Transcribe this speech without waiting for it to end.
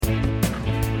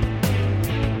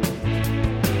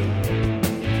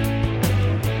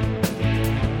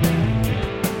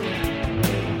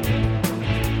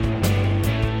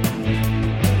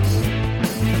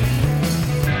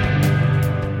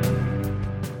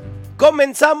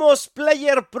Comenzamos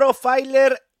Player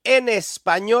Profiler en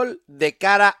español de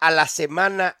cara a la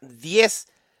semana 10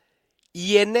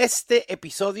 y en este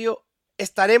episodio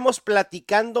estaremos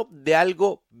platicando de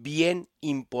algo bien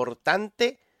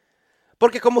importante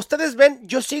porque como ustedes ven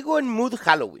yo sigo en mood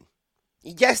Halloween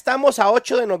y ya estamos a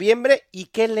 8 de noviembre y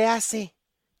 ¿qué le hace?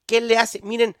 ¿Qué le hace?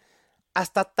 Miren,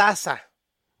 hasta taza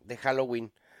de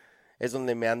Halloween es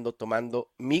donde me ando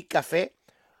tomando mi café.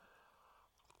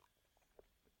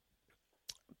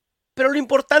 Pero lo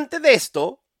importante de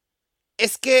esto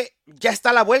es que ya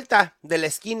está a la vuelta de la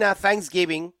esquina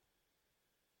Thanksgiving.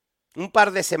 Un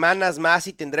par de semanas más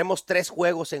y tendremos 3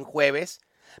 juegos en jueves.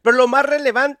 Pero lo más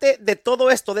relevante de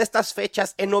todo esto, de estas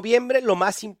fechas, en noviembre lo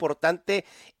más importante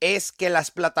es que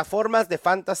las plataformas de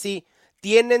fantasy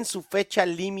tienen su fecha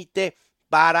límite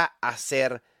para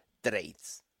hacer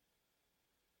trades.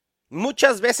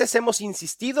 Muchas veces hemos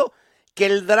insistido que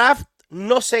el draft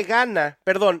no se gana,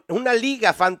 una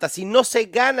liga fantasy no se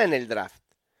gana en el draft.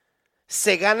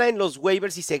 Se gana en los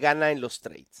waivers y se gana en los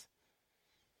trades.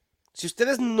 Si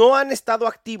ustedes no han estado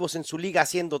activos en su liga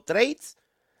haciendo trades,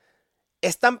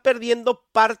 están perdiendo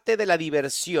parte de la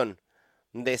diversión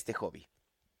de este hobby.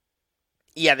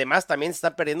 Y además también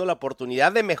están perdiendo la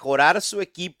oportunidad de mejorar su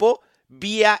equipo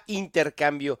vía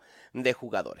intercambio de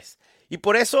jugadores. Y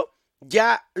por eso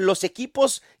ya los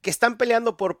equipos que están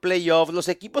peleando por playoffs, los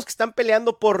equipos que están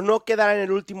peleando por no quedar en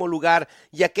el último lugar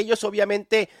y aquellos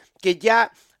obviamente que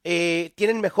ya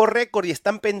tienen mejor récord y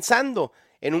están pensando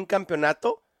en un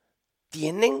campeonato,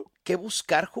 tienen que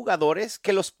buscar jugadores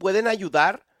que los pueden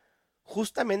ayudar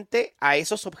justamente a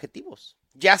esos objetivos.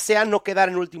 Ya sea no quedar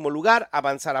en último lugar,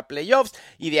 avanzar a playoffs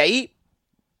y de ahí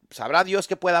sabrá Dios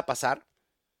qué pueda pasar.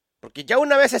 Porque ya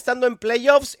una vez estando en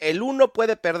playoffs, el 1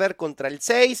 puede perder contra el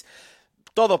 6,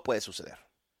 todo puede suceder.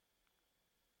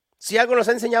 Si algo nos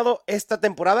ha enseñado esta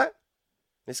temporada,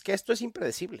 es que esto es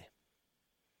impredecible.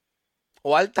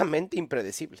 O altamente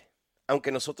impredecible.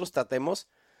 Aunque nosotros tratemos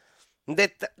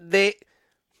de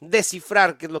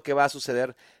descifrar qué es lo que va a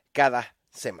suceder cada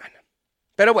semana.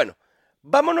 Pero bueno,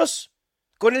 vámonos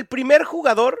con el primer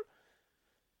jugador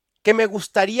que me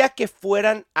gustaría que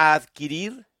fueran a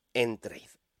adquirir en trade.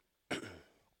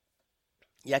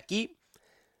 Y aquí,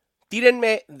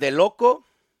 tírenme de loco,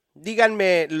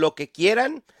 díganme lo que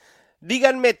quieran,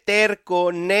 díganme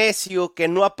terco, necio, que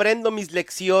no aprendo mis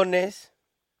lecciones.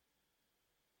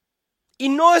 Y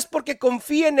no es porque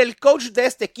confíe en el coach de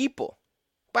este equipo,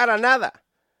 para nada,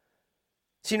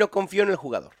 sino confío en el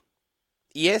jugador.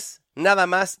 Y es nada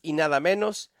más y nada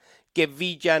menos que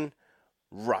Bijan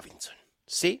Robinson,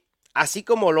 ¿sí? Así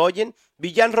como lo oyen,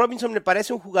 Bijan Robinson me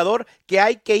parece un jugador que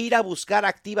hay que ir a buscar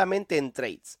activamente en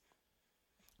trades.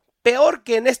 Peor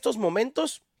que en estos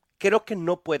momentos, creo que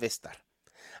no puede estar.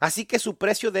 Así que su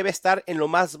precio debe estar en lo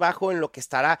más bajo en lo que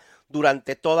estará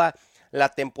durante toda la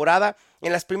temporada.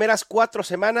 En las primeras 4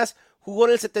 semanas jugó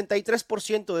en el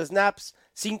 73% de snaps,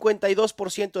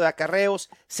 52% de acarreos,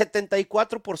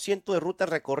 74% de rutas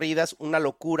recorridas, una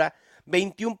locura,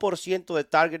 21% de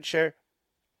target share.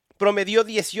 Promedió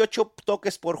 18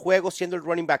 toques por juego, siendo el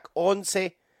running back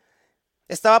 11.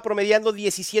 Estaba promediando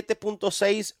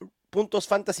 17.6 puntos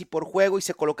fantasy por juego y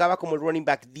se colocaba como el running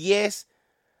back 10.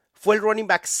 Fue el running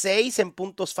back 6 en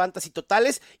puntos fantasy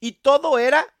totales y todo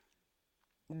era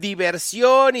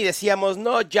diversión y decíamos,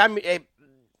 no,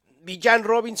 Bijan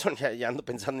Robinson, ya ando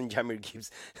pensando en Jahmyr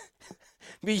Gibbs.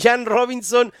 Bijan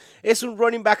Robinson es un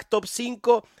running back top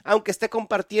 5, aunque esté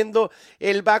compartiendo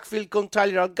el backfield con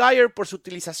Tyler Algier por su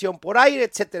utilización por aire,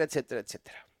 etcétera, etcétera,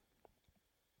 etcétera.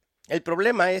 El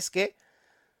problema es que,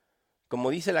 como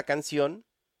dice la canción,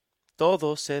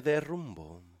 todo se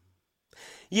derrumbó.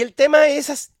 Y el tema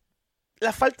es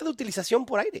la falta de utilización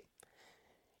por aire.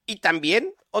 Y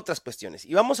también otras cuestiones.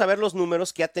 Y vamos a ver los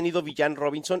números que ha tenido Bijan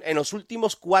Robinson en los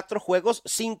últimos 4 juegos,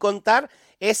 sin contar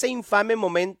ese infame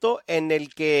momento en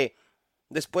el que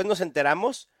después nos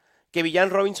enteramos que Bijan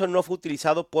Robinson no fue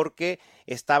utilizado porque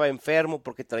estaba enfermo,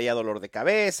 porque traía dolor de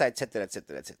cabeza, etcétera,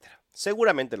 etcétera, etcétera.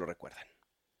 Seguramente lo recuerdan.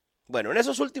 Bueno, en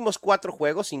esos últimos 4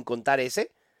 juegos, sin contar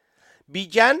ese,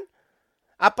 Bijan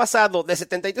ha pasado de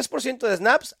 73% de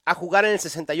snaps a jugar en el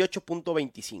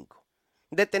 68.25%.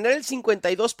 De tener el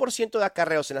 52% de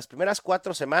acarreos en las primeras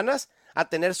 4 semanas a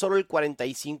tener solo el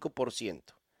 45%.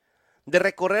 De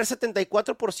recorrer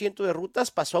 74% de rutas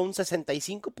pasó a un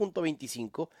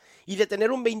 65.25% y de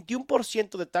tener un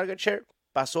 21% de target share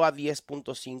pasó a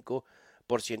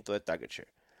 10.5% de target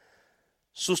share.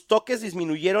 Sus toques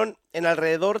disminuyeron en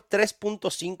alrededor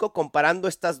 3.5 comparando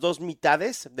estas dos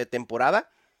mitades de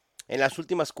temporada. En las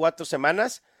últimas 4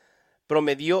 semanas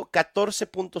promedió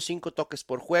 14.5 toques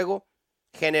por juego,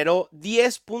 generó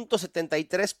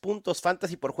 10.73 puntos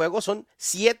fantasy por juego. Son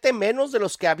 7 menos de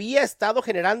los que había estado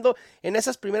generando en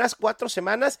esas primeras 4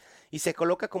 semanas y se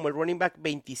coloca como el running back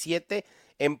 27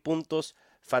 en puntos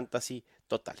fantasy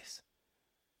totales.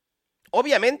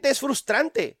 Obviamente es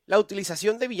frustrante la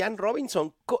utilización de Villan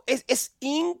Robinson. Es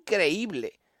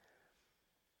increíble.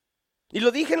 Y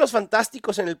lo dije en Los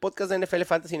Fantásticos en el podcast de NFL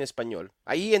Fantasy en español.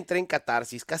 Ahí entré en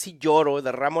catarsis, casi lloro,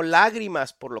 derramo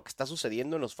lágrimas por lo que está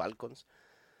sucediendo en los Falcons.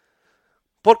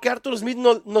 Porque Arthur Smith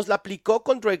nos la aplicó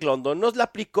con Drake London, nos la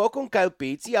aplicó con Kyle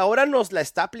Pitts y ahora nos la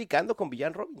está aplicando con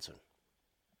Villan Robinson.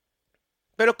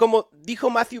 Pero como dijo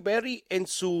Matthew Berry en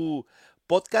su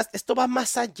podcast, esto va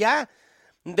más allá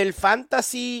del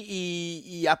fantasy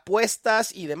y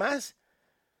apuestas y demás.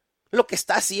 Lo que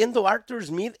está haciendo Arthur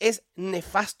Smith es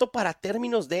nefasto para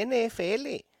términos de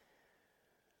NFL.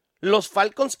 Los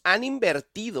Falcons han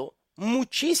invertido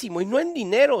muchísimo, y no en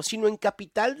dinero, sino en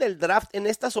capital del draft, en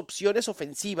estas opciones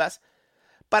ofensivas,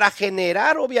 para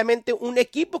generar obviamente un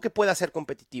equipo que pueda ser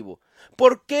competitivo.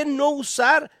 ¿Por qué no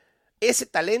usar ese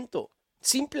talento?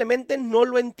 Simplemente no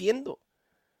lo entiendo.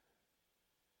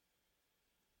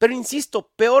 Pero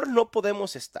insisto, peor no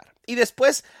podemos estar. Y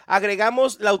después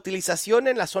agregamos la utilización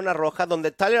en la zona roja, donde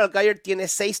Tyler Allgeier tiene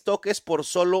 6 toques por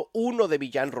solo 1 de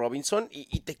Villan Robinson,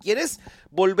 y te quieres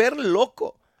volver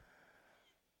loco.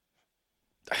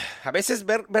 A veces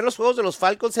ver los juegos de los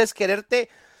Falcons es quererte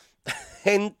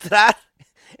entrar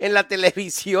en la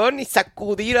televisión y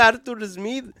sacudir a Arthur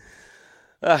Smith.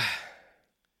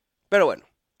 Pero bueno,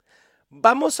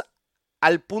 vamos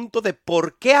al punto de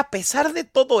por qué, a pesar de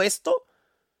todo esto,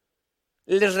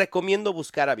 les recomiendo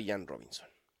buscar a Villan Robinson.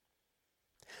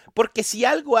 Porque si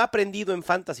algo he aprendido en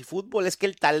Fantasy Football es que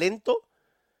el talento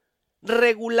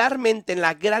regularmente, en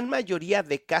la gran mayoría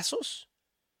de casos,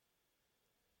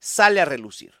 sale a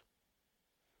relucir.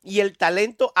 Y el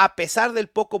talento, a pesar del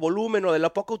poco volumen o de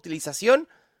la poca utilización,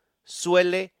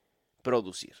 suele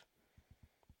producir.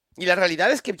 Y la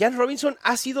realidad es que Villan Robinson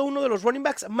ha sido uno de los running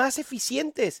backs más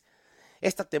eficientes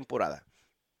esta temporada.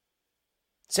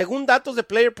 Según datos de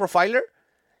Player Profiler,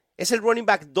 es el running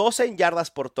back 12 en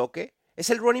yardas por toque, es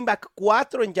el running back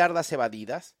 4 en yardas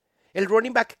evadidas, el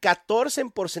running back 14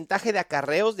 en porcentaje de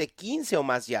acarreos de 15 o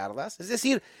más yardas, es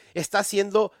decir, está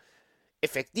siendo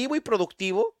efectivo y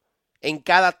productivo en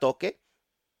cada toque,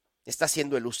 está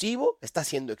siendo elusivo, está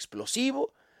siendo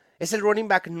explosivo, es el running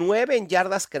back 9 en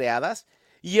yardas creadas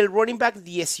y el running back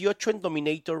 18 en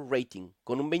dominator rating,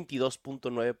 con un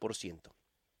 22.9%.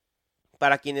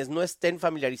 Para quienes no estén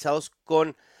familiarizados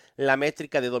con la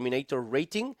métrica de dominator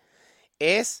rating,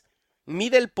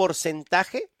 mide el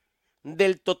porcentaje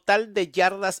del total de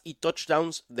yardas y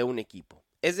touchdowns de un equipo.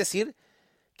 Es decir,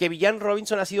 que Villan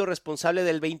Robinson ha sido responsable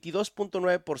del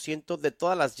 22.9% de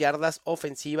todas las yardas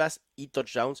ofensivas y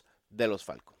touchdowns de los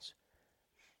Falcons.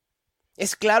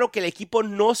 Es claro que el equipo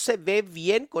no se ve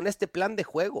bien con este plan de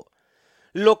juego.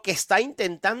 Lo que está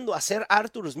intentando hacer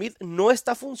Arthur Smith no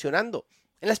está funcionando.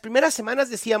 En las primeras semanas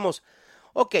decíamos,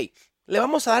 ok, le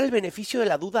vamos a dar el beneficio de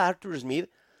la duda a Arthur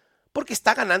Smith porque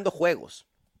está ganando juegos.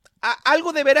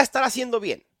 Algo deberá estar haciendo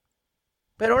bien.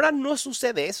 Pero ahora no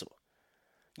sucede eso.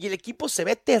 Y el equipo se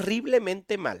ve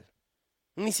terriblemente mal.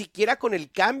 Ni siquiera con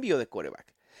el cambio de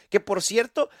quarterback. Que por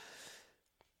cierto,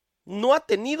 no ha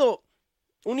tenido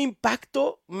un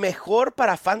impacto mejor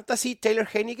para Fantasy Taylor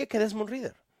Heinicke que Desmond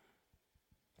Ridder.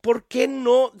 ¿Por qué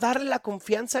no darle la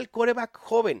confianza al quarterback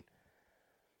joven?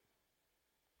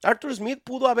 Arthur Smith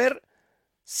pudo haber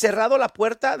cerrado la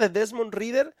puerta de Desmond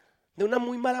Ridder de una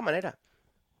muy mala manera.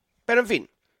 Pero en fin,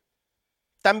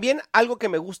 también algo que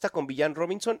me gusta con Villan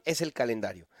Robinson es el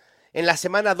calendario. En la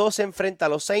semana 12 enfrenta a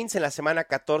los Saints, en la semana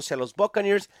 14 a los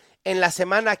Buccaneers, en la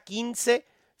semana 15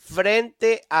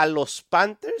 frente a los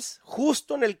Panthers.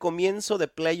 Justo en el comienzo de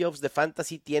playoffs de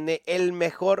Fantasy tiene el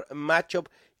mejor matchup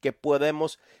que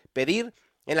podemos pedir.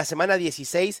 En la semana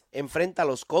 16 enfrenta a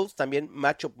los Colts, también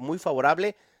matchup muy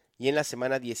favorable. Y en la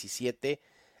semana 17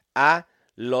 a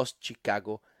los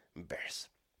Chicago Bears.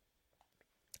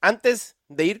 Antes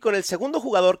de ir con el segundo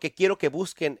jugador que quiero que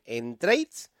busquen en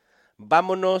trades,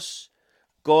 vámonos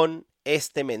con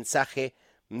este mensaje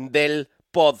del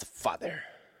Podfather.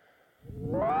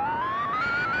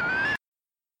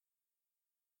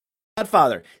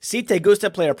 Podfather, si te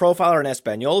gusta Player Profiler en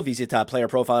español, visita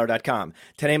playerprofiler.com.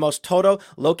 Tenemos todo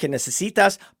lo que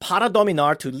necesitas para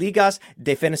dominar tus ligas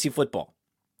de fantasy football.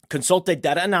 Consulte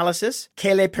Data Analysis,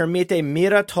 que le permite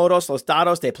mirar todos los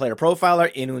datos de Player Profiler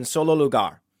en un solo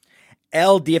lugar.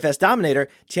 El DFS Dominator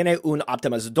tiene un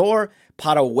optimizador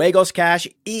para juegos cash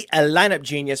y el Lineup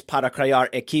Genius para crear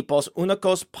equipos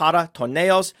únicos para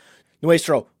torneos.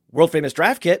 Nuestro World Famous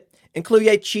Draft Kit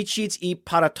Incluye cheat sheets y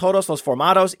para todos los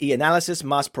formatos y análisis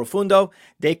más profundo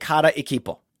de cada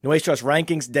equipo. Nuestros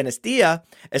rankings de dinastía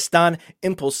están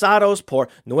impulsados por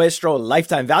nuestro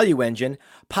Lifetime Value Engine,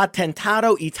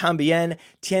 patentado, y también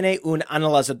tiene un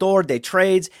analizador de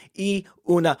trades y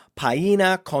una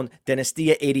página con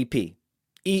dinastía ADP.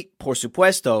 Y, por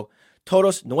supuesto,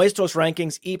 todos nuestros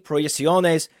rankings y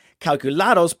proyecciones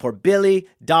calculados por Billy,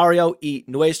 Dario y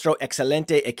nuestro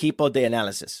excelente equipo de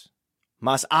análisis.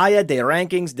 Más allá de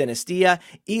rankings, dinastía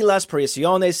y las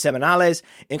proyecciones semanales,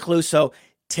 incluso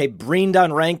te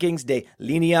brindan rankings de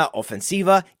línea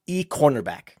ofensiva y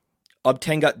cornerback.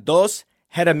 Obtenga 2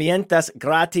 herramientas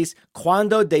gratis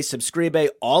cuando te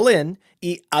suscribe All In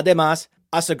y además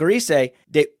asegúrese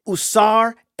de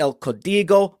usar el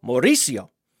código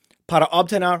Mauricio para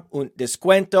obtener un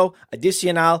descuento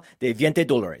adicional de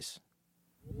 $20.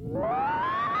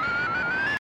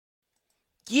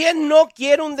 ¿Quién no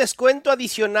quiere un descuento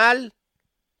adicional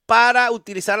para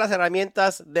utilizar las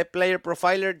herramientas de Player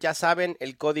Profiler? Ya saben,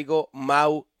 el código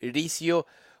Mauricio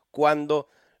cuando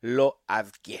lo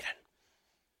adquieran.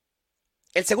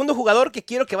 El segundo jugador que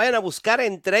quiero que vayan a buscar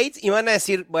en trades y van a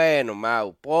decir, bueno,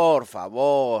 Mau, por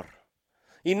favor.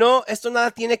 Y no, esto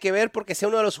nada tiene que ver porque sea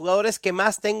uno de los jugadores que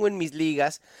más tengo en mis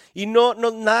ligas. Y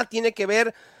nada tiene que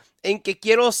ver en que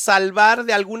quiero salvar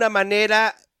de alguna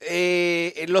manera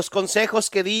los consejos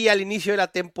que di al inicio de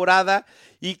la temporada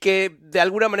y que de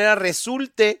alguna manera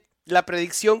resulte la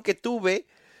predicción que tuve.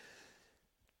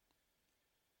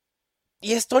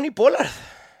 Y es Tony Pollard.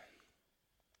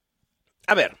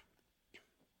 A ver,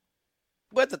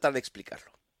 voy a tratar de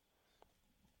explicarlo.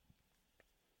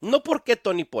 No por qué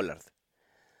Tony Pollard,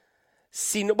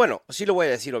 sino, bueno, sí lo voy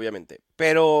a decir obviamente,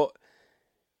 pero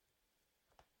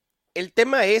el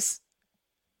tema es,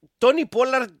 Tony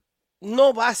Pollard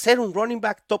no va a ser un running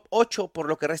back top 8 por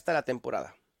lo que resta de la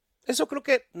temporada. Eso creo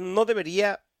que no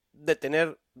debería de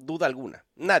tener duda alguna,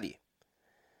 nadie.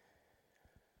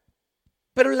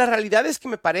 Pero la realidad es que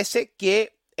me parece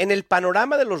que en el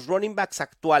panorama de los running backs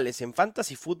actuales en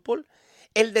Fantasy Football,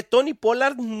 el de Tony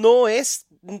Pollard no es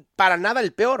para nada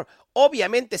el peor.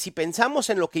 Obviamente, si pensamos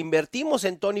en lo que invertimos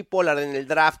en Tony Pollard en el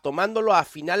draft, tomándolo a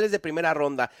finales de primera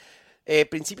ronda,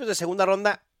 principios de segunda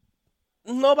ronda,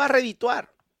 no va a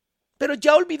redituar. Pero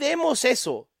ya olvidemos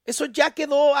eso. Eso ya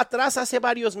quedó atrás hace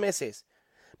varios meses.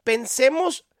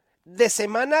 Pensemos de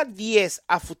semana 10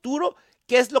 a futuro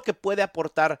qué es lo que puede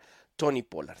aportar Tony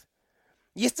Pollard.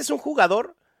 Y este es un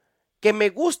jugador que me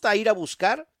gusta ir a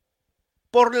buscar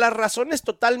por las razones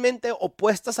totalmente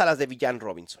opuestas a las de Villan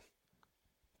Robinson.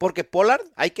 Porque Pollard,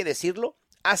 hay que decirlo,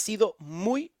 ha sido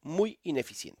muy, muy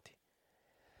ineficiente.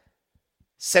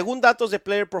 Según datos de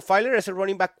Player Profiler, es el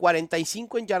running back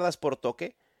 45 en yardas por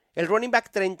toque, el running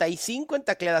back 35 en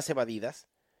tacleadas evadidas,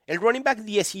 el running back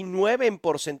 19 en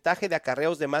porcentaje de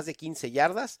acarreos de más de 15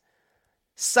 yardas,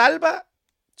 salva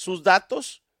sus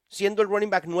datos siendo el running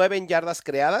back 9 en yardas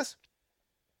creadas,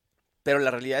 pero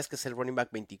la realidad es que es el running back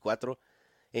 24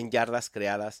 en yardas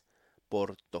creadas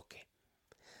por toque.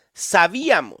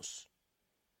 Sabíamos,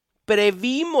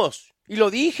 previmos, y lo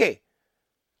dije,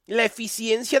 la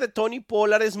eficiencia de Tony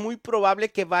Pollard es muy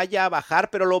probable que vaya a bajar,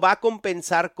 pero lo va a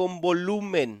compensar con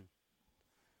volumen.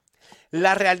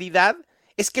 La realidad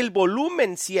es que el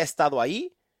volumen sí ha estado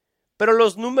ahí, pero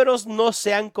los números no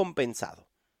se han compensado.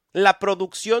 La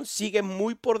producción sigue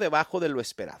muy por debajo de lo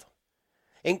esperado.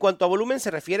 En cuanto a volumen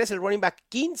se refiere, es el running back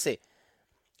 15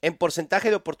 en porcentaje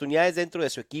de oportunidades dentro de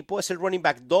su equipo, es el running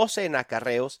back 12 en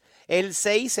acarreos, el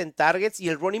 6 en targets y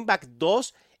el running back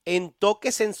 2 en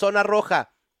toques en zona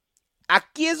roja.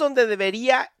 Aquí es donde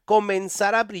debería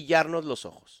comenzar a brillarnos los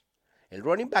ojos. El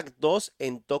running back 2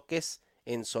 en toques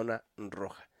en zona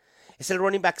roja. Es el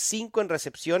running back 5 en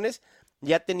recepciones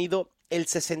y ha tenido el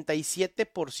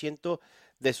 67%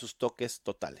 de sus toques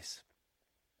totales.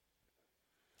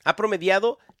 Ha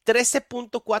promediado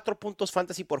 13.4 puntos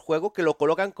fantasy por juego, que lo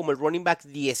colocan como el running back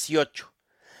 18.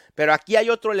 Pero aquí hay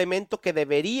otro elemento que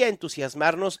debería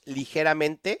entusiasmarnos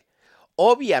ligeramente,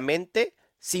 obviamente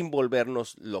sin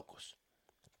volvernos locos.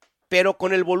 Pero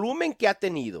con el volumen que ha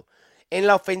tenido, en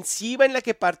la ofensiva en la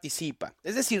que participa,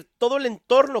 es decir, todo el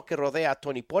entorno que rodea a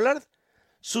Tony Pollard,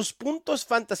 sus puntos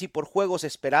fantasy por juegos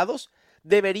esperados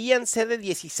deberían ser de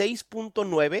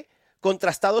 16.9,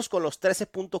 contrastados con los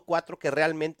 13.4 que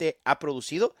realmente ha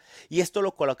producido, y esto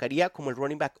lo colocaría como el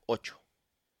running back 8.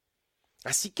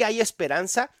 Así que hay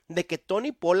esperanza de que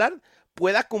Tony Pollard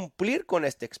pueda cumplir con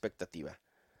esta expectativa,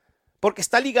 porque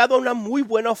está ligado a una muy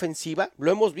buena ofensiva.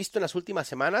 Lo hemos visto en las últimas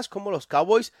semanas, cómo los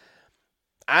Cowboys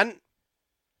han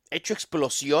hecho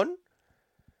explosión,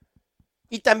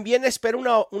 y también espero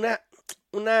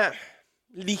una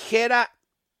ligera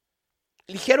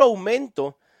ligero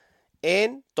aumento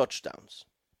en touchdowns.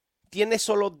 Tiene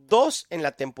solo 2 en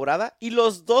la temporada y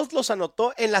los 2 los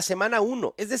anotó en la semana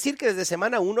 1. Es decir, que desde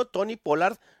semana 1 Tony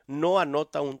Pollard no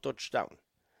anota un touchdown.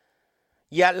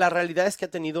 Ya la realidad es que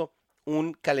ha tenido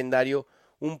un calendario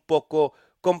un poco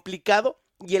complicado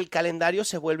y el calendario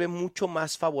se vuelve mucho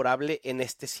más favorable en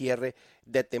este cierre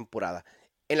de temporada.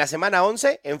 En la semana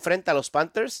 11 enfrenta a los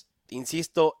Panthers,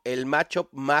 insisto, el matchup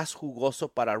más jugoso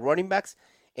para running backs.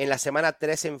 En la semana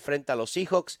 13 enfrenta a los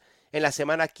Seahawks, en la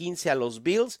semana 15 a los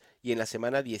Bills y en la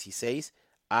semana 16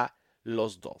 a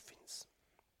los Dolphins.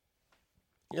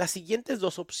 Las siguientes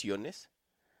dos opciones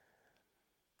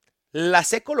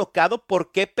las he colocado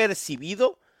porque he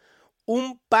percibido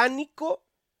un pánico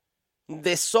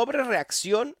de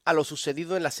sobrereacción a lo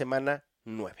sucedido en la semana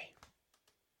 9.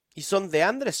 Y son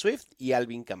DeAndre Swift y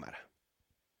Alvin Kamara.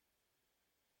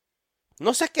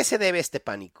 No sé a qué se debe este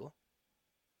pánico.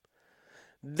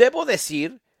 Debo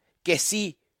decir que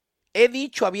sí, he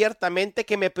dicho abiertamente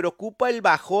que me preocupa el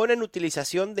bajón en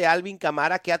utilización de Alvin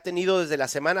Kamara que ha tenido desde la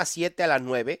semana 7 a la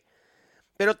 9,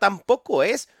 pero tampoco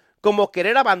es como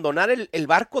querer abandonar el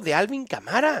barco de Alvin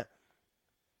Kamara.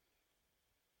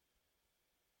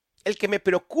 El que me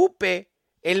preocupe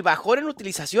el bajón en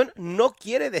utilización no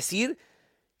quiere decir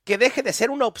que deje de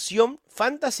ser una opción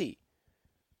fantasy,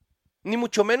 ni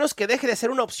mucho menos que deje de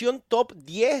ser una opción top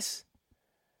 10.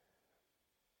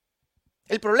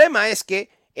 El problema es que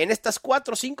en estas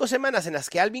 4 o 5 semanas en las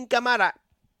que Alvin Kamara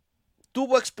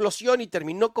tuvo explosión y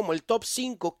terminó como el top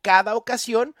 5 cada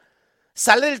ocasión,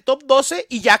 sale del top 12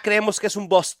 y ya creemos que es un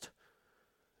bust.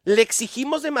 ¿Le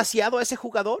exigimos demasiado a ese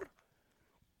jugador?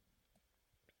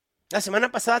 La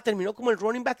semana pasada terminó como el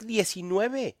running back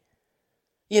 19.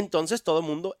 Y entonces todo el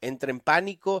mundo entra en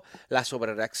pánico, la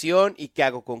sobrereacción, ¿y qué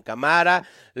hago con Kamara?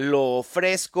 ¿Lo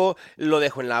ofrezco? ¿Lo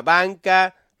dejo en la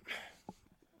banca?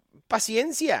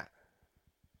 Paciencia.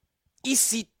 Y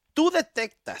si tú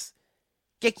detectas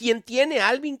que quien tiene a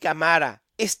Alvin Kamara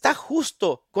está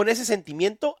justo con ese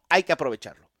sentimiento, hay que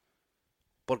aprovecharlo.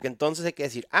 Porque entonces hay que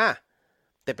decir,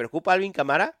 ¿te preocupa Alvin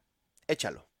Kamara?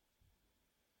 Échalo.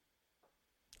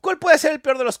 ¿Cuál puede ser el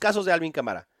peor de los casos de Alvin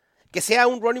Kamara? ¿Que sea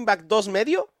un running back 2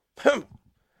 medio?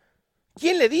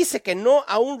 ¿Quién le dice que no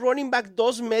a un running back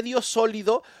 2 medio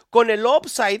sólido con el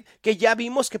upside que ya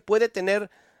vimos que puede tener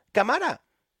Kamara?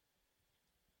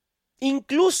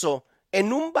 Incluso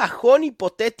en un bajón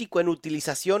hipotético en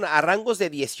utilización a rangos de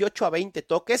 18 a 20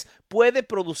 toques, puede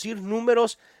producir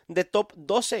números de top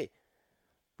 12.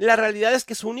 La realidad es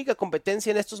que su única competencia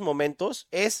en estos momentos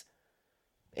es,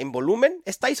 en volumen,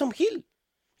 es Tyson Hill.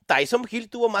 Tyson Hill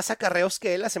tuvo más acarreos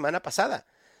que él la semana pasada.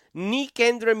 Ni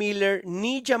Kendre Miller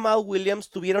ni Jamal Williams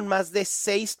tuvieron más de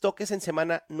 6 toques en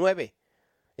semana 9.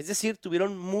 Es decir,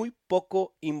 tuvieron muy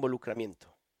poco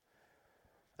involucramiento.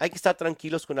 Hay que estar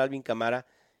tranquilos con Alvin Kamara.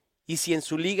 Y si en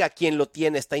su liga quien lo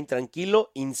tiene está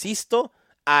intranquilo, insisto,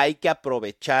 hay que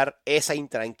aprovechar esa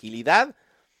intranquilidad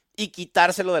y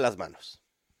quitárselo de las manos.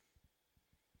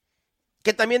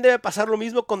 Que también debe pasar lo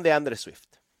mismo con DeAndre Swift.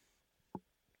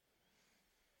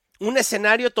 Un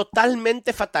escenario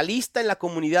totalmente fatalista en la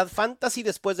comunidad fantasy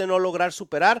después de no lograr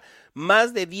superar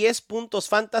más de 10 puntos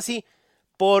fantasy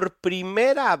por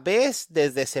primera vez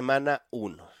desde semana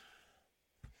 1. O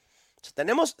sea,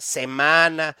 tenemos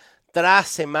semana tras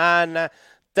semana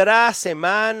tras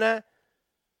semana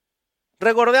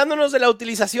recordándonos de la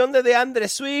utilización de DeAndre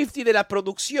Swift y de la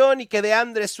producción y que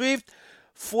DeAndre Swift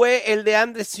fue el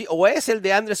DeAndre o es el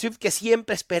DeAndre Swift que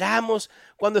siempre esperamos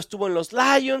cuando estuvo en los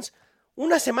Lions.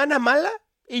 Una semana mala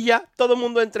y ya todo el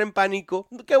mundo entra en pánico.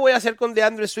 ¿Qué voy a hacer con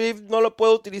DeAndre Swift? No lo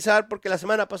puedo utilizar porque la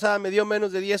semana pasada me dio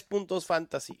menos de 10 puntos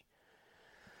fantasy.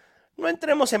 No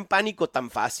entremos en pánico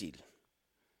tan fácil.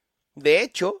 De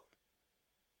hecho,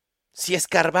 si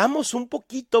escarbamos un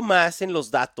poquito más en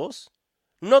los datos,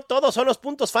 no todos son los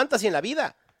puntos fantasy en la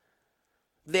vida.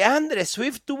 DeAndre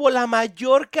Swift tuvo la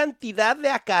mayor cantidad de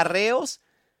acarreos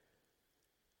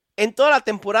en toda la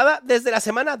temporada desde la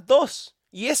semana 2.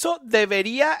 Y eso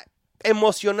debería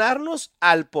emocionarnos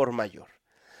al por mayor.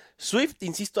 Swift,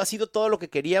 insisto, ha sido todo lo que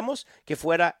queríamos que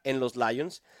fuera en los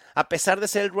Lions. A pesar de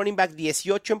ser el running back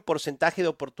 18 en porcentaje de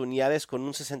oportunidades con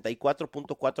un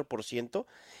 64.4%,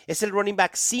 es el running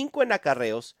back 5 en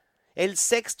acarreos, el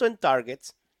sexto en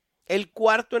targets, el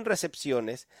cuarto en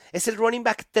recepciones, es el running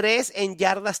back 3 en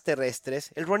yardas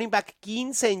terrestres, el running back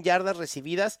 15 en yardas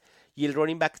recibidas y el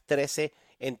running back 13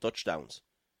 en touchdowns.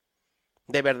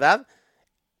 De verdad,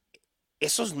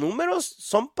 esos números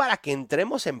son para que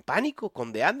entremos en pánico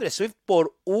con DeAndre Swift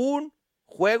por un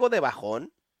juego de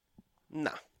bajón.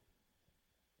 No.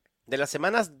 De las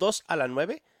semanas 2 a la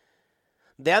 9,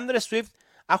 DeAndre Swift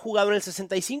ha jugado en el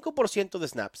 65% de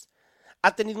snaps,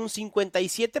 ha tenido un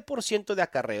 57% de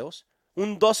acarreos,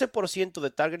 un 12%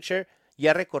 de target share y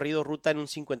ha recorrido ruta en un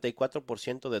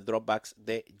 54% de dropbacks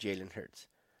de Jalen Hurts.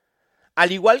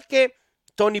 Al igual que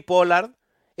Tony Pollard,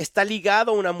 está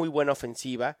ligado a una muy buena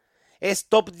ofensiva, es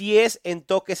top 10 en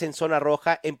toques en zona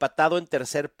roja, empatado en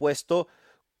tercer puesto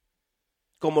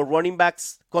como running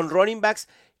backs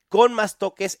con más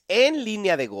toques en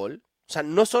línea de gol. O sea,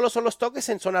 no solo son los toques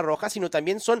en zona roja, sino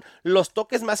también son los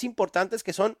toques más importantes,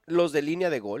 que son los de línea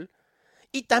de gol.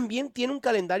 Y también tiene un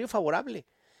calendario favorable.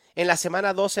 En la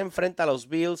semana 2 se enfrenta a los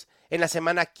Bills, en la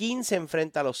semana 15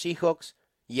 enfrenta a los Seahawks.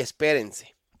 Y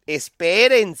espérense,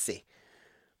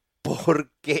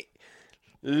 porque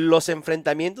los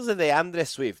enfrentamientos de DeAndre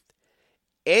Swift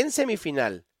en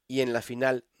semifinal y en la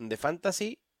final de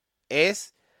Fantasy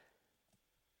es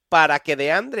para que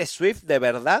DeAndre Swift de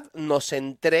verdad nos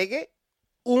entregue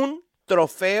un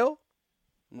trofeo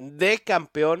de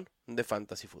campeón de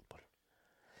Fantasy Football.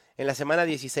 En la semana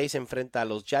 16 se enfrenta a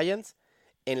los Giants,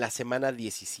 en la semana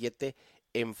 17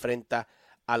 enfrenta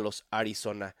a los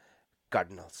Arizona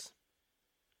Cardinals.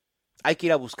 Hay que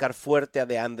ir a buscar fuerte a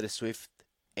DeAndre Swift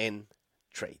en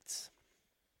trades.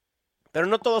 Pero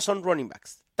no todos son running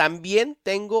backs. También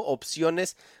tengo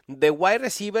opciones de wide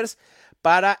receivers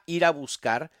para ir a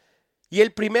buscar. Y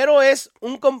el primero es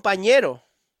un compañero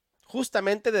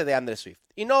justamente de DeAndre Swift.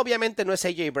 Y no, obviamente no es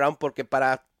A.J. Brown, porque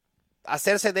para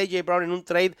hacerse de A.J. Brown en un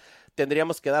trade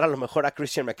tendríamos que dar a lo mejor a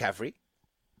Christian McCaffrey.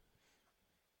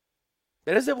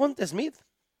 Pero es Devonta Smith.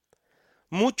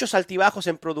 Muchos altibajos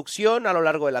en producción a lo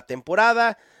largo de la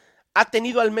temporada. Ha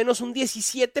tenido al menos un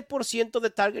 17% de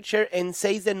target share en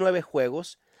 6 de 9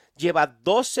 juegos. Lleva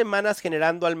 2 semanas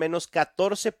generando al menos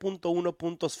 14.1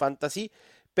 puntos fantasy,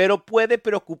 pero puede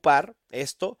preocupar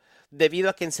esto debido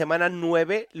a que en semana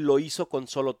 9 lo hizo con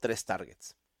solo 3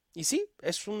 targets. Y sí,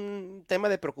 es un tema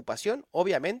de preocupación,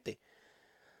 obviamente.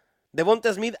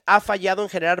 Devonta Smith ha fallado en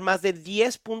generar más de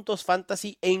 10 puntos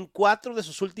fantasy en 4 de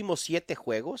sus últimos 7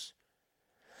 juegos.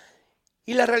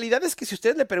 Y la realidad es que si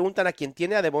ustedes le preguntan a quien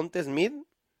tiene a Devonta Smith,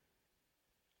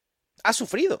 ha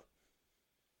sufrido.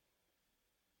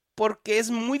 Porque es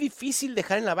muy difícil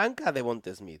dejar en la banca a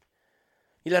Devonta Smith.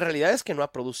 Y la realidad es que no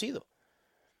ha producido.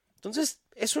 Entonces,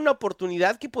 es una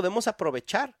oportunidad que podemos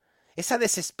aprovechar. Esa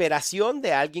desesperación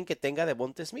de alguien que tenga a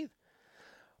Devonta Smith.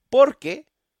 Porque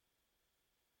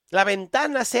la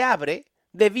ventana se abre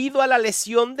debido a la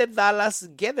lesión de Dallas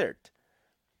Goedert.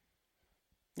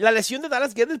 La lesión de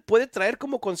Dallas Goedert puede traer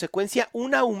como consecuencia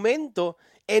un aumento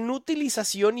en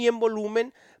utilización y en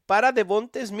volumen para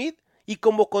Devonta Smith y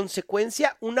como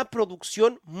consecuencia una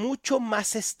producción mucho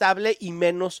más estable y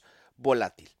menos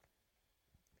volátil.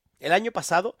 El año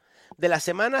pasado, de las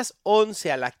semanas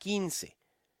 11 a la 15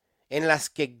 en las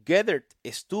que Goedert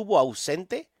estuvo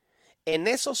ausente, en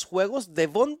esos juegos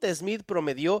Devonta Smith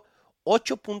promedió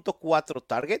 8.4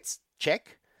 targets,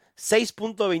 check,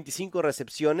 6.25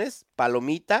 recepciones,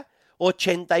 palomita,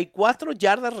 84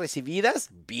 yardas recibidas,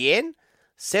 bien,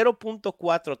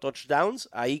 0.4 touchdowns,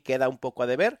 ahí queda un poco a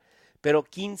deber, pero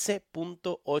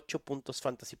 15.8 puntos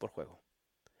fantasy por juego.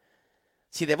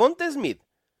 Si Devonta Smith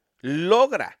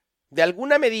logra, de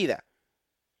alguna medida,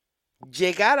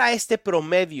 llegar a este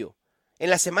promedio en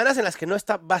las semanas en las que no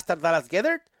va a estar Dallas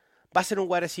Goedert, va a ser un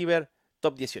wide receiver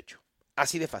top 18.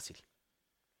 Así de fácil.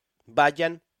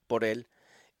 Vayan por él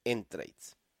en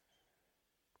trades.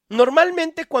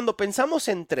 Normalmente cuando pensamos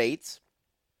en trades,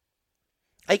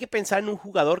 hay que pensar en un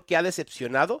jugador que ha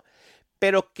decepcionado,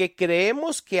 pero que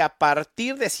creemos que a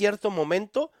partir de cierto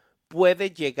momento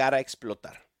puede llegar a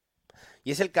explotar.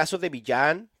 Y es el caso de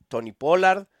Villan, Tony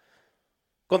Pollard.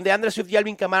 Con DeAndre Swift y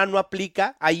Alvin Kamara no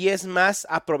aplica. Ahí es más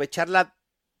aprovechar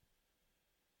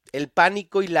el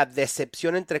pánico y la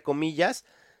decepción, entre comillas,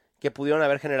 que pudieron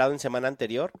haber generado en semana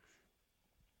anterior.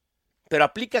 Pero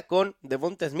aplica con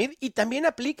Devonta Smith y también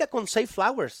aplica con Zay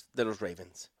Flowers de los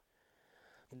Ravens.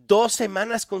 2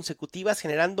 semanas consecutivas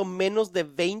generando menos de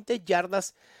 20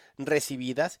 yardas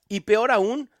recibidas. Y peor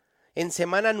aún, en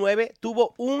semana 9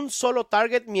 tuvo un solo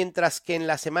target, mientras que en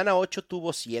la semana 8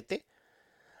 tuvo 7.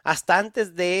 Hasta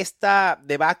antes de esta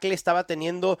debacle estaba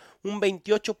teniendo un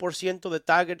 28% de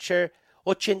target share,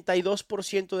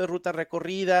 82% de rutas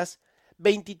recorridas,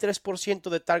 23%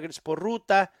 de targets por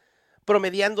ruta,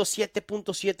 promediando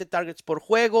 7.7 targets por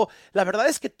juego. La verdad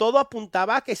es que todo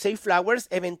apuntaba a que Zay Flowers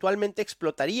eventualmente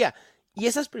explotaría. Y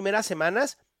esas primeras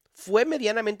semanas fue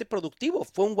medianamente productivo.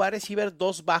 Fue un wide receiver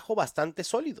 2 bajo bastante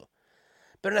sólido.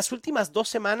 Pero en las últimas 2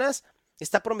 semanas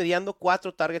está promediando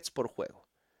 4 targets por juego.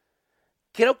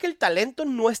 Creo que el talento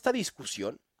no está a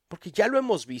discusión. Porque ya lo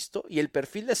hemos visto y el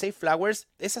perfil de Zay Flowers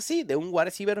es así, de un wide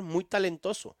receiver muy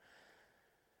talentoso.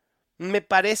 Me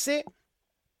parece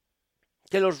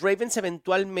que los Ravens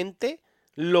eventualmente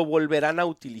lo volverán a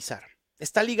utilizar.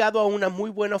 Está ligado a una muy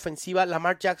buena ofensiva.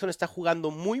 Lamar Jackson está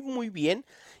jugando muy bien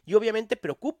y obviamente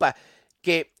preocupa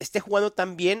que esté jugando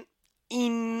tan bien y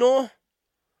no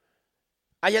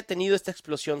haya tenido esta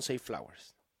explosión Zay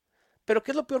Flowers. Pero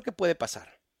 ¿qué es lo peor que puede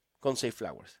pasar con Zay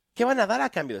Flowers? ¿Qué van a dar a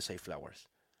cambio de Zay Flowers?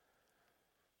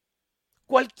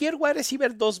 Cualquier wide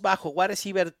receiver 2 bajo, wide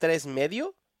receiver 3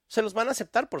 medio, se los van a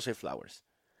aceptar por Zay Flowers.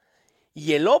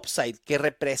 Y el upside que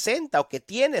representa o que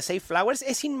tiene Zay Flowers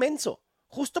es inmenso.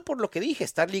 Justo por lo que dije,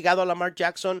 estar ligado a Lamar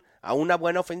Jackson, a una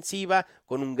buena ofensiva,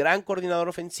 con un gran coordinador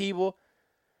ofensivo.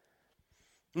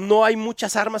 No hay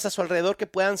muchas armas a su alrededor que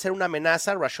puedan ser una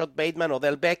amenaza. Rashad Bateman o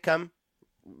Del Beckham.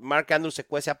 Mark Andrews se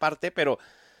cuece aparte, pero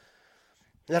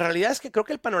la realidad es que creo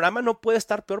que el panorama no puede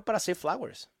estar peor para Zay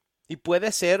Flowers. Y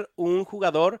puede ser un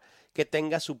jugador que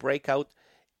tenga su breakout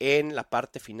en la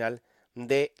parte final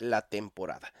de la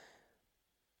temporada.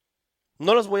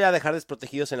 No los voy a dejar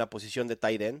desprotegidos en la posición de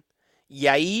tight end. Y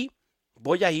ahí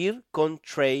voy a ir con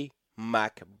Trey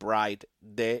McBride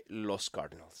de los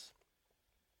Cardinals.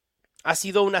 Ha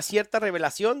sido una cierta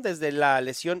revelación desde la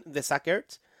lesión de Zach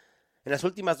Ertz. En las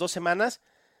últimas 2 semanas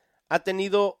ha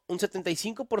tenido un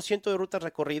 75% de rutas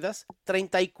recorridas,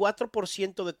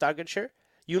 34% de target share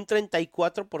y un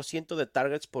 34% de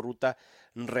targets por ruta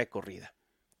recorrida.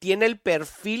 Tiene el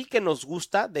perfil que nos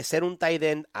gusta de ser un tight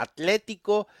end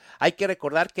atlético. Hay que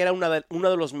recordar que era uno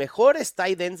de los mejores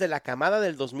tight ends de la camada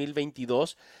del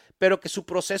 2022, pero que su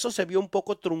proceso se vio un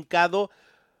poco truncado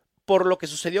por lo que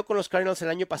sucedió con los Cardinals el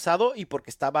año pasado y porque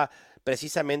estaba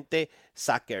precisamente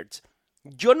Zach Ertz.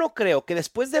 Yo no creo que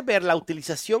después de ver la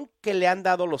utilización que le han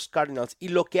dado los Cardinals y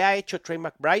lo que ha hecho Trey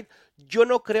McBride, yo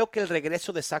no creo que el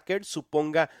regreso de Zach Ertz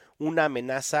suponga una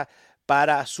amenaza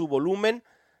para su volumen.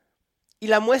 Y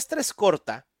la muestra es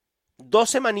corta, 2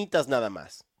 semanitas nada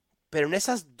más. Pero en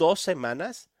esas 2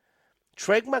 semanas,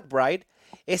 Trey McBride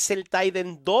es el tight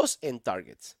end 2 en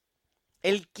targets,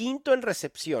 el 5º en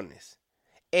recepciones,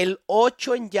 el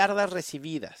 8 en yardas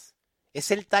recibidas.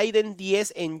 Es el tight end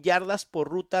 10 en yardas por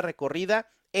ruta recorrida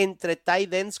entre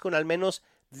tight ends con al menos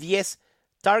 10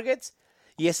 targets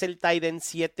y es el tight end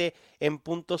 7 en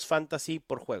puntos fantasy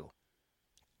por juego.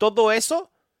 Todo eso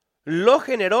lo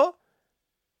generó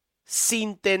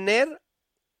sin tener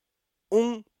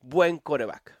un buen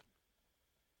quarterback.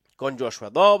 Con Joshua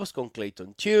Dobbs, con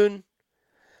Clayton Tune.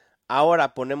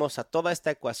 Ahora ponemos a toda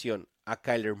esta ecuación a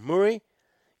Kyler Murray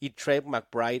y Trey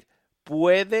McBride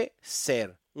puede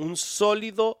ser un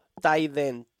sólido tight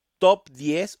end top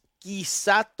 10,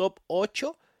 quizá top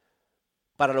 8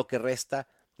 para lo que resta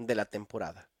de la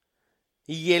temporada.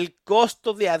 Y el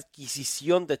costo de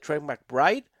adquisición de Trey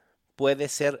McBride puede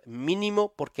ser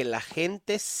mínimo porque la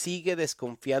gente sigue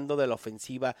desconfiando de la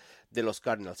ofensiva de los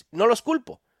Cardinals. No los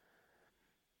culpo,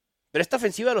 pero esta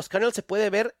ofensiva de los Cardinals se puede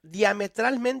ver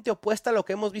diametralmente opuesta a lo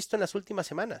que hemos visto en las últimas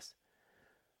semanas.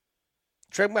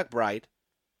 Trey McBride,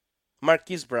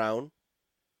 Marquise Brown,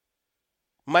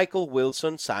 Michael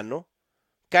Wilson sano,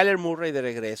 Kyler Murray de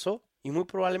regreso y muy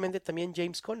probablemente también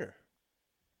James Conner.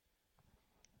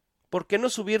 ¿Por qué no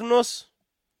subirnos?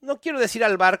 No quiero decir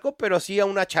al barco, pero sí a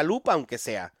una chalupa, aunque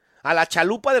sea. A la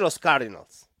chalupa de los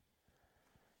Cardinals.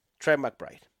 Trey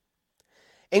McBride.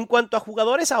 En cuanto a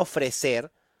jugadores a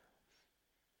ofrecer,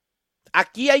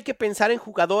 aquí hay que pensar en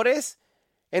jugadores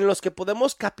en los que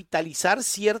podemos capitalizar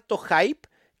cierto hype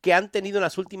que han tenido en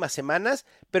las últimas semanas,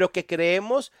 pero que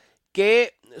creemos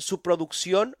que su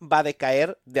producción va a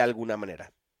decaer de alguna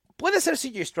manera. Puede ser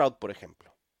CJ Stroud, por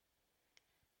ejemplo.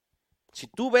 Si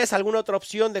tú ves alguna otra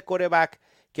opción de quarterback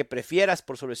que prefieras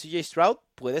por sobre CJ Stroud,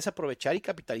 puedes aprovechar y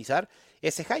capitalizar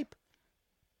ese hype.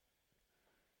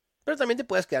 Pero también te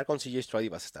puedes quedar con CJ Stroud y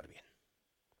vas a estar bien.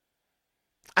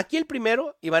 Aquí el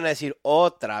primero, y van a decir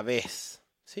otra vez,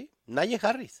 ¿sí? Najee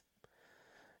Harris.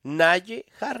 Najee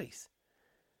Harris.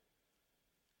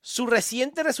 ¿Su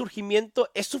reciente resurgimiento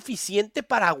es suficiente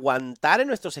para aguantar en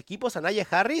nuestros equipos a Najee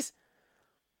Harris?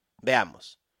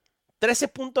 Veamos.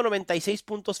 13.96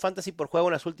 puntos fantasy por juego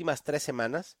en las últimas 3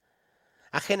 semanas.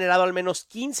 Ha generado al menos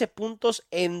 15 puntos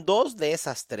en 2 de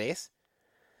esas 3.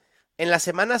 En las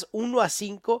semanas 1 a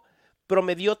 5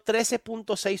 promedió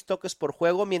 13.6 toques por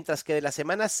juego, mientras que de la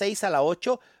semana 6 a la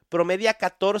 8 promedia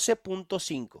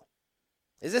 14.5.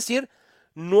 Es decir,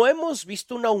 no hemos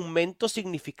visto un aumento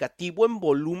significativo en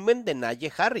volumen de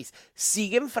Najee Harris.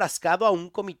 Sigue enfrascado a un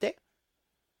comité.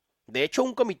 De hecho,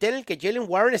 un comité en el que Jalen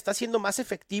Warren está siendo más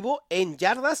efectivo en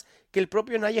yardas que el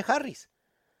propio Najee Harris.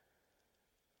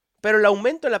 Pero el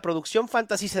aumento en la producción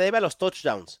fantasy se debe a los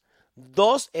touchdowns.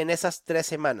 2 en esas 3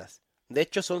 semanas. De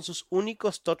hecho, son sus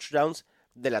únicos touchdowns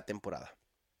de la temporada.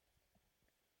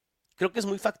 Creo que es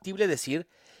muy factible decir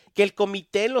que el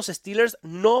comité en los Steelers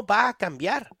no va a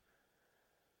cambiar.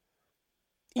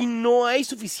 Y no hay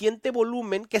suficiente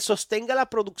volumen que sostenga la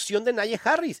producción de Najee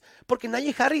Harris. Porque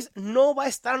Najee Harris no va a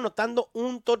estar anotando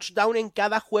un touchdown en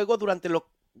cada juego durante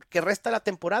lo que resta de la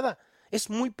temporada. Es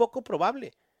muy poco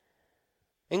probable.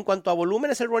 En cuanto a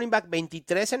volumen, es el running back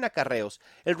 23 en acarreos,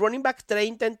 el running back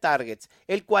 30 en targets,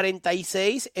 el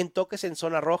 46 en toques en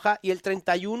zona roja y el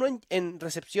 31 en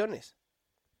recepciones.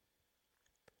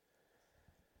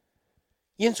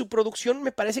 Y en su producción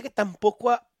me parece que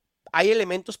tampoco hay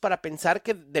elementos para pensar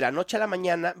que de la noche a la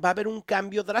mañana va a haber un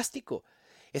cambio drástico.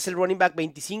 Es el running back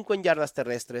 25 en yardas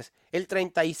terrestres, el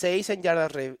 36 en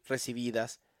yardas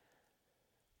recibidas.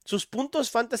 Sus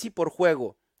puntos fantasy por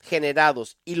juego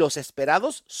generados y los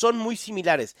esperados son muy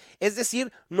similares. Es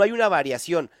decir, no hay una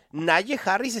variación. Najee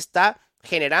Harris está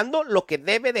generando lo que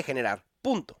debe de generar.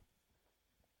 Punto.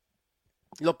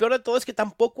 Lo peor de todo es que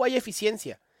tampoco hay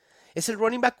eficiencia. Es el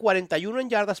running back 41 en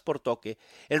yardas por toque,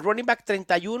 el running back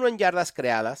 31 en yardas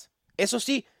creadas. Eso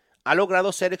sí, ha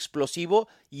logrado ser explosivo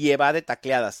y evade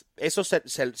tacleadas. Eso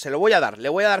se lo voy a dar, le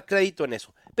voy a dar crédito en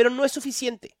eso. Pero no es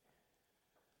suficiente.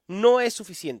 No es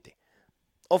suficiente.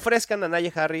 Ofrezcan a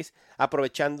Najee Harris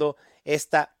aprovechando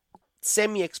esta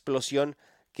semi-explosión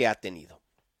que ha tenido.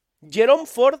 Jerome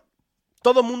Ford,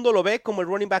 todo mundo lo ve como el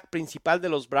running back principal de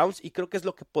los Browns y creo que es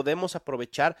lo que podemos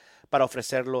aprovechar para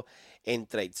ofrecerlo en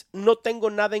trades. No tengo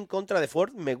nada en contra de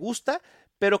Ford, me gusta,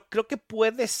 pero creo que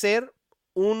puede ser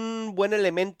un buen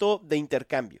elemento de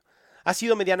intercambio. Ha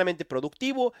sido medianamente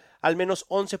productivo, al menos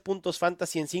 11 puntos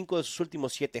fantasy en 5 de sus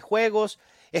últimos 7 juegos.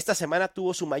 Esta semana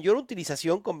tuvo su mayor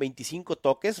utilización con 25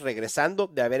 toques, regresando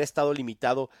de haber estado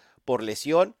limitado por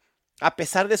lesión. A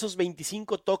pesar de esos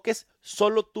 25 toques,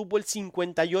 solo tuvo el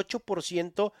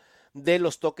 58% de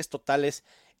los toques totales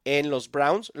en los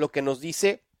Browns, lo que nos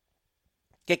dice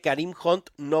que Kareem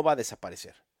Hunt no va a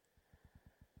desaparecer.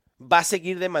 Va a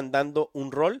seguir demandando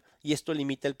un rol y esto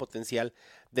limita el potencial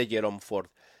de Jerome Ford.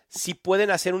 Si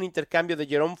pueden hacer un intercambio de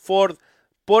Jerome Ford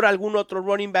por algún otro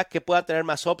running back que pueda tener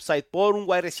más upside, por un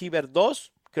wide receiver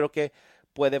 2, creo que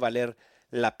puede valer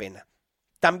la pena.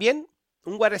 También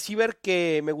un wide receiver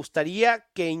que me gustaría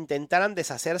que intentaran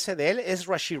deshacerse de él es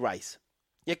Rashee Rice.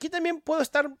 Y aquí también puedo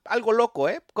estar algo loco,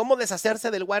 ¿Cómo deshacerse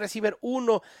del wide receiver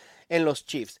 1 en los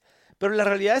Chiefs? Pero la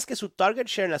realidad es que su target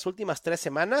share en las últimas 3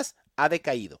 semanas ha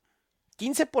decaído.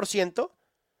 15%,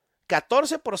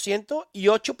 14% y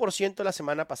 8% la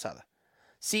semana pasada.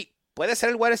 Sí, puede ser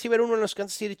el wide receiver 1 en los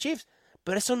Kansas City Chiefs,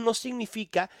 pero eso no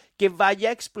significa que vaya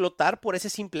a explotar por ese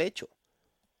simple hecho.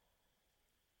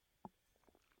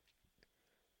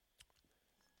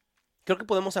 Creo que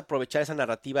podemos aprovechar esa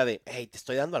narrativa de, hey, te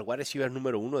estoy dando al wide receiver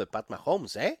número 1 de Pat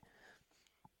Mahomes,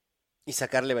 y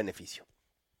sacarle beneficio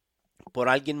por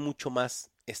alguien mucho más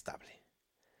estable.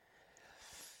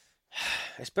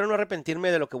 Espero no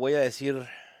arrepentirme de lo que voy a decir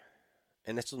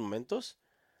en estos momentos,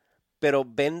 pero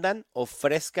vendan,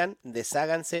 ofrezcan,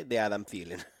 desháganse de Adam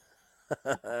Thielen.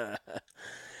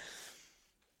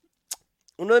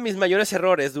 Uno de mis mayores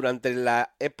errores durante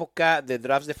la época de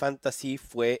drafts de fantasy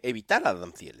fue evitar a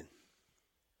Adam Thielen.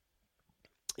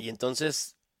 Y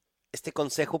entonces este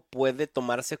consejo puede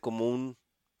tomarse como un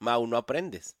Mau, no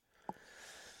aprendes.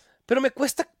 Pero me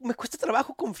cuesta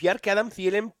trabajo confiar que Adam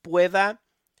Thielen pueda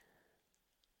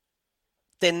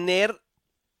tener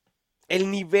el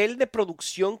nivel de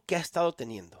producción que ha estado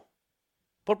teniendo.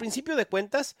 Por principio de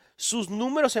cuentas, sus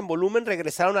números en volumen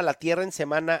regresaron a la tierra en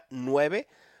semana 9,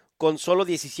 con solo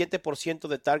 17%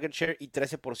 de target share y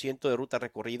 13% de ruta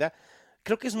recorrida.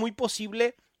 Creo que es muy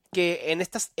posible que en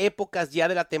estas épocas ya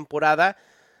de la temporada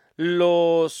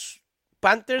los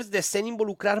Panthers deseen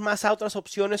involucrar más a otras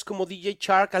opciones como DJ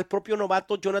Chark, al propio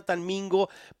novato Jonathan Mingo,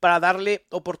 para darle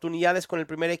oportunidades con el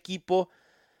primer equipo.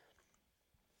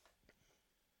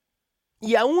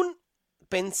 Y aún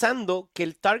pensando que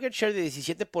el target share de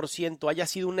 17% haya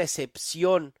sido una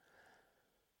excepción,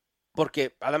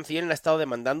 porque Adam Thielen ha estado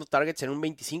demandando targets en un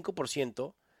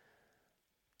 25%,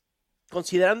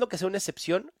 considerando que sea una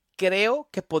excepción, creo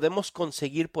que podemos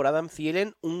conseguir por Adam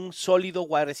Thielen un sólido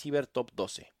wide receiver top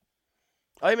 12.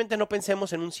 Obviamente no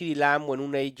pensemos en un CeeDee Lamb o en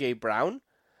un AJ Brown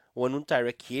o en un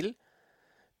Tyreek Hill,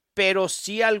 pero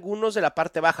sí algunos de la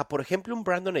parte baja. Por ejemplo, un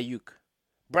Brandon Ayuk.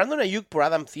 Brandon Ayuk por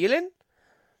Adam Thielen.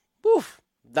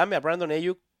 Dame a Brandon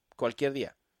Ayuk cualquier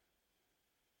día.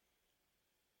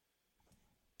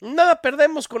 Nada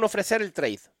perdemos con ofrecer el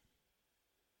trade.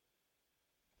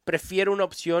 Prefiero una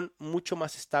opción mucho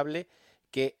más estable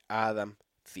que a Adam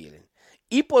Thielen.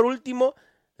 Y por último,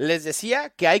 les decía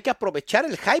que hay que aprovechar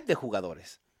el hype de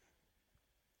jugadores.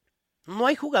 No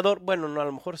hay jugador, bueno, no, a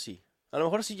lo mejor sí. A lo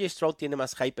mejor CJ Stroud tiene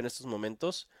más hype en estos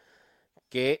momentos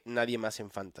que nadie más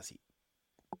en fantasy.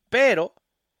 Pero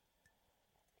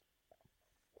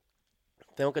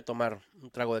tengo que tomar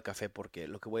un trago de café porque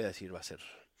lo que voy a decir va a ser...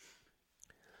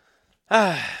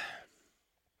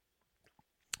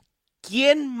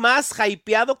 ¿Quién más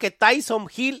hypeado que Tyson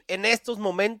Hill en estos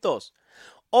momentos?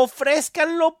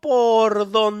 Ofrézcanlo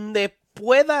por donde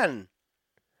puedan.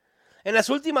 En las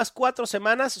últimas 4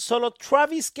 semanas, solo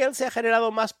Travis Kelce ha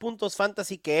generado más puntos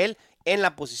fantasy que él en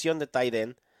la posición de tight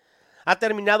end. Ha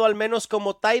terminado al menos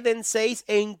como tight end 6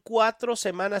 en 4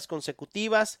 semanas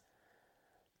consecutivas.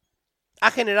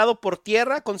 Ha generado por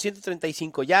tierra con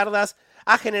 135 yardas.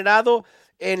 Ha generado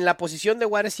en la posición de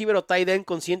wide receiver o tight end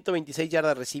con 126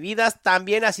 yardas recibidas.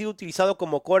 También ha sido utilizado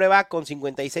como quarterback con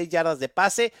 56 yardas de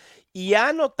pase. Y ha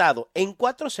anotado en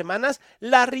 4 semanas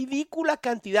la ridícula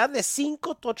cantidad de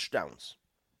 5 touchdowns.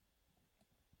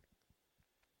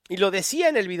 Y lo decía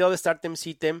en el video de Startem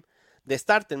Sitem, de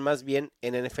Startem más bien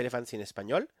en NFL Fantasy en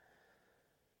español.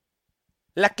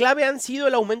 La clave han sido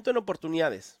el aumento en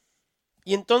oportunidades.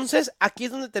 Y entonces aquí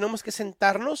es donde tenemos que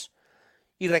sentarnos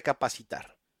y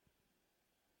recapacitar.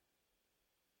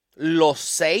 ¿Los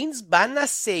Saints van a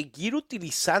seguir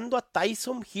utilizando a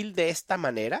Tyson Hill de esta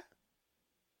manera?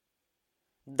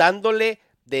 ¿Dándole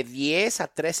de 10 a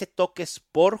 13 toques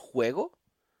por juego?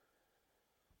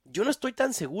 Yo no estoy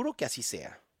tan seguro que así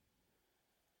sea.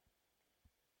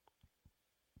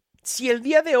 Si el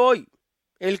día de hoy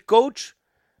el coach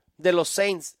de los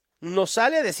Saints nos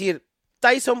sale a decir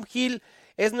Tyson Hill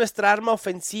es nuestra arma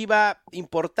ofensiva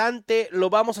importante, lo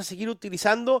vamos a seguir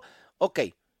utilizando, ok,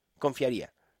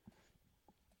 confiaría.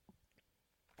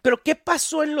 Pero ¿qué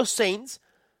pasó en los Saints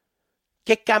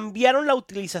que cambiaron la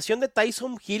utilización de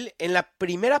Tyson Hill en la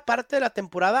primera parte de la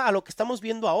temporada a lo que estamos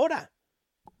viendo ahora?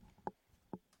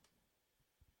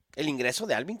 ¿El ingreso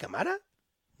de Alvin Kamara?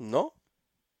 No.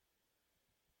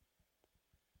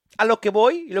 A lo que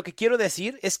voy y lo que quiero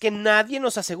decir es que nadie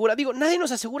nos asegura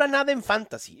nada en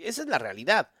fantasy, esa es la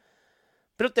realidad.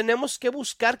 Pero tenemos que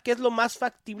buscar qué es lo más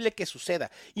factible que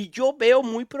suceda. Y yo veo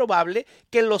muy probable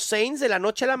que los Saints de la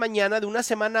noche a la mañana, de una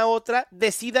semana a otra,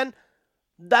 decidan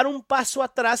dar un paso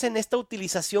atrás en esta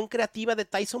utilización creativa de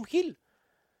Tyson Hill.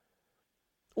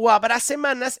 O habrá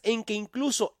semanas en que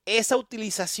incluso esa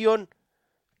utilización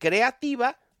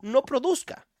creativa no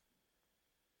produzca.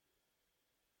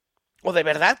 ¿O de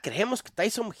verdad creemos que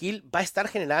Tyson Hill va a estar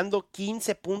generando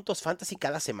 15 puntos fantasy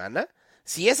cada semana?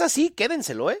 Si es así,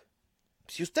 quédenselo, ¿eh?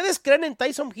 Si ustedes creen en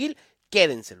Tyson Hill,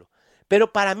 quédenselo.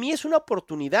 Pero para mí es una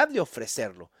oportunidad de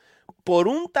ofrecerlo. Por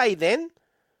un tight end,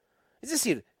 es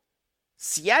decir,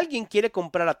 si alguien quiere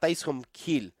comprar a Tyson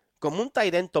Hill como un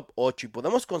tight end top 8 y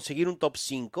podemos conseguir un top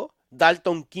 5,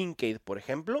 Dalton Kincaid, por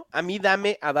ejemplo, a mí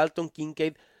dame a Dalton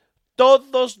Kincaid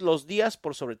todos los días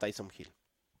por sobre Tyson Hill.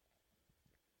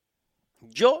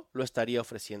 Yo lo estaría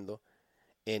ofreciendo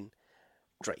en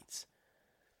trades.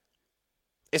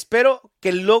 Espero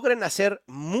que logren hacer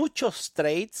muchos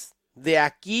trades de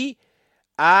aquí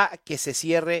a que se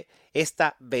cierre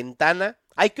esta ventana.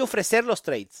 Hay que ofrecer los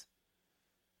trades.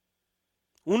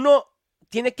 Uno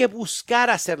tiene que buscar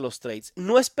hacer los trades.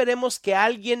 No esperemos que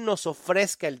alguien nos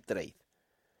ofrezca el trade.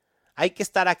 Hay que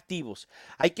estar activos.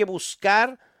 Hay que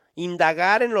buscar,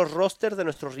 indagar en los rosters de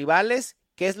nuestros rivales,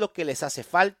 qué es lo que les hace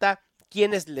falta,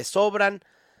 quiénes les sobran,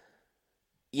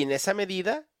 y en esa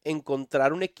medida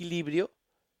encontrar un equilibrio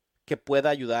que pueda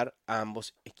ayudar a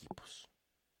ambos equipos.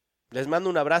 Les mando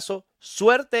un abrazo,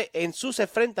 suerte en sus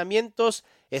enfrentamientos,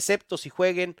 excepto si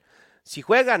juegan,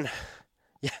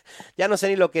 ya no sé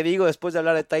ni lo que digo después de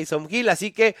hablar de Tyson Hill,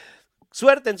 así que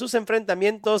suerte en sus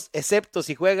enfrentamientos, excepto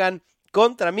si juegan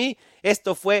contra mí.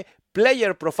 Esto fue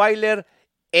Player Profiler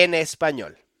en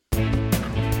español.